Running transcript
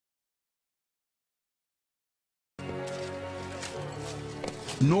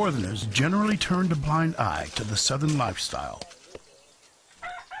Northerners generally turned a blind eye to the Southern lifestyle.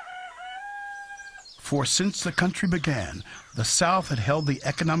 For since the country began, the South had held the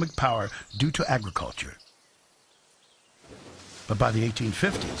economic power due to agriculture. But by the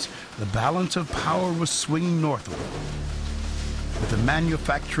 1850s, the balance of power was swinging northward, with the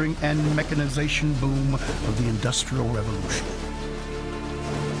manufacturing and mechanization boom of the Industrial Revolution.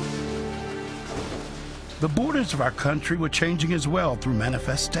 The borders of our country were changing as well through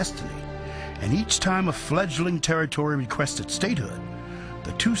manifest destiny, and each time a fledgling territory requested statehood,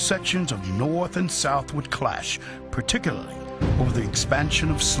 the two sections of North and South would clash, particularly over the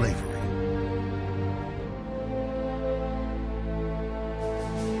expansion of slavery.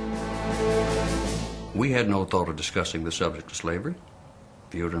 We had no thought of discussing the subject of slavery,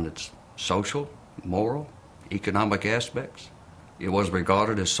 viewed in its social, moral, economic aspects. It was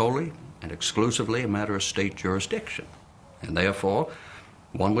regarded as solely and exclusively a matter of state jurisdiction, and therefore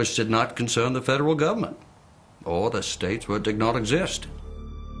one which did not concern the federal government or the states where it did not exist.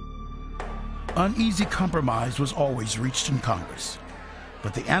 Uneasy compromise was always reached in Congress,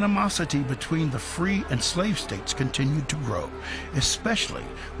 but the animosity between the free and slave states continued to grow, especially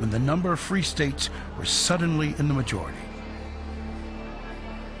when the number of free states were suddenly in the majority.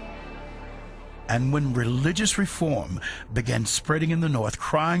 And when religious reform began spreading in the North,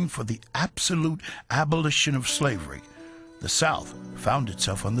 crying for the absolute abolition of slavery, the South found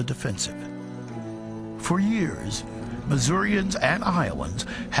itself on the defensive. For years, Missourians and Iowans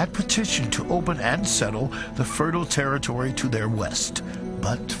had petitioned to open and settle the fertile territory to their west,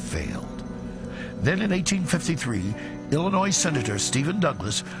 but failed. Then in 1853, Illinois Senator Stephen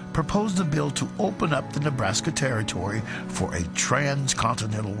Douglas proposed a bill to open up the Nebraska Territory for a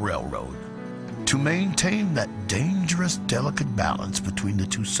transcontinental railroad. To maintain that dangerous, delicate balance between the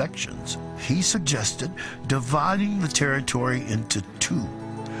two sections, he suggested dividing the territory into two,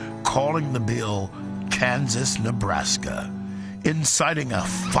 calling the bill KansasNebraska, inciting a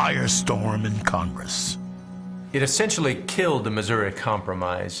firestorm in Congress. It essentially killed the Missouri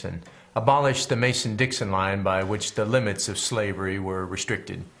Compromise and abolished the Mason-Dixon line by which the limits of slavery were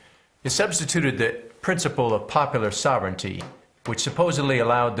restricted. It substituted the principle of popular sovereignty, which supposedly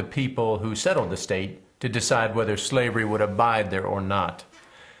allowed the people who settled the state to decide whether slavery would abide there or not.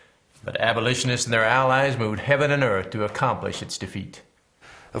 But abolitionists and their allies moved heaven and earth to accomplish its defeat.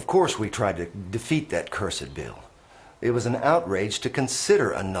 Of course we tried to defeat that cursed bill. It was an outrage to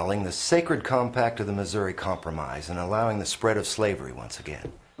consider annulling the sacred compact of the Missouri Compromise and allowing the spread of slavery once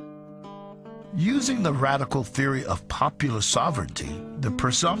again. Using the radical theory of popular sovereignty, the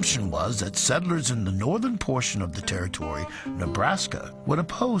presumption was that settlers in the northern portion of the territory, Nebraska, would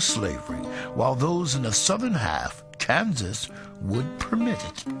oppose slavery, while those in the southern half, Kansas, would permit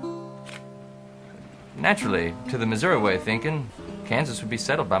it. Naturally, to the Missouri way of thinking, Kansas would be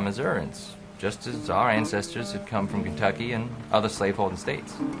settled by Missourians, just as our ancestors had come from Kentucky and other slaveholding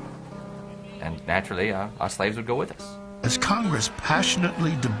states. And naturally, our slaves would go with us. As Congress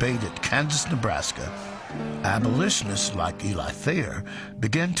passionately debated Kansas-Nebraska, abolitionists like Eli Thayer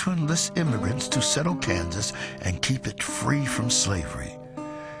began to enlist immigrants to settle Kansas and keep it free from slavery.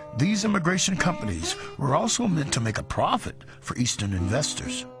 These immigration companies were also meant to make a profit for Eastern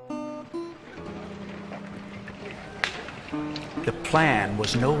investors. The plan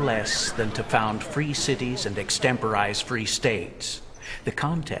was no less than to found free cities and extemporize free states. The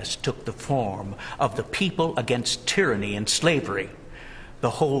contest took the form of the people against tyranny and slavery. The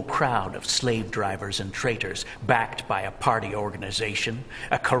whole crowd of slave drivers and traitors, backed by a party organization,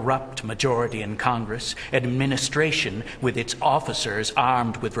 a corrupt majority in Congress, administration with its officers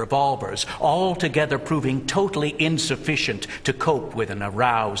armed with revolvers, all together proving totally insufficient to cope with an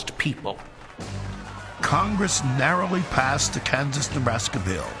aroused people. Congress narrowly passed the Kansas-Nebraska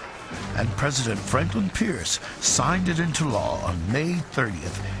bill, and President Franklin Pierce signed it into law on May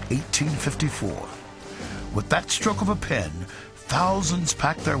 30th, 1854. With that stroke of a pen, thousands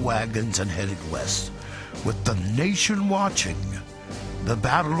packed their wagons and headed west. With the nation watching, the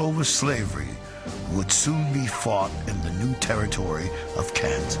battle over slavery would soon be fought in the new territory of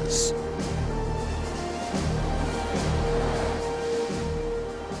Kansas.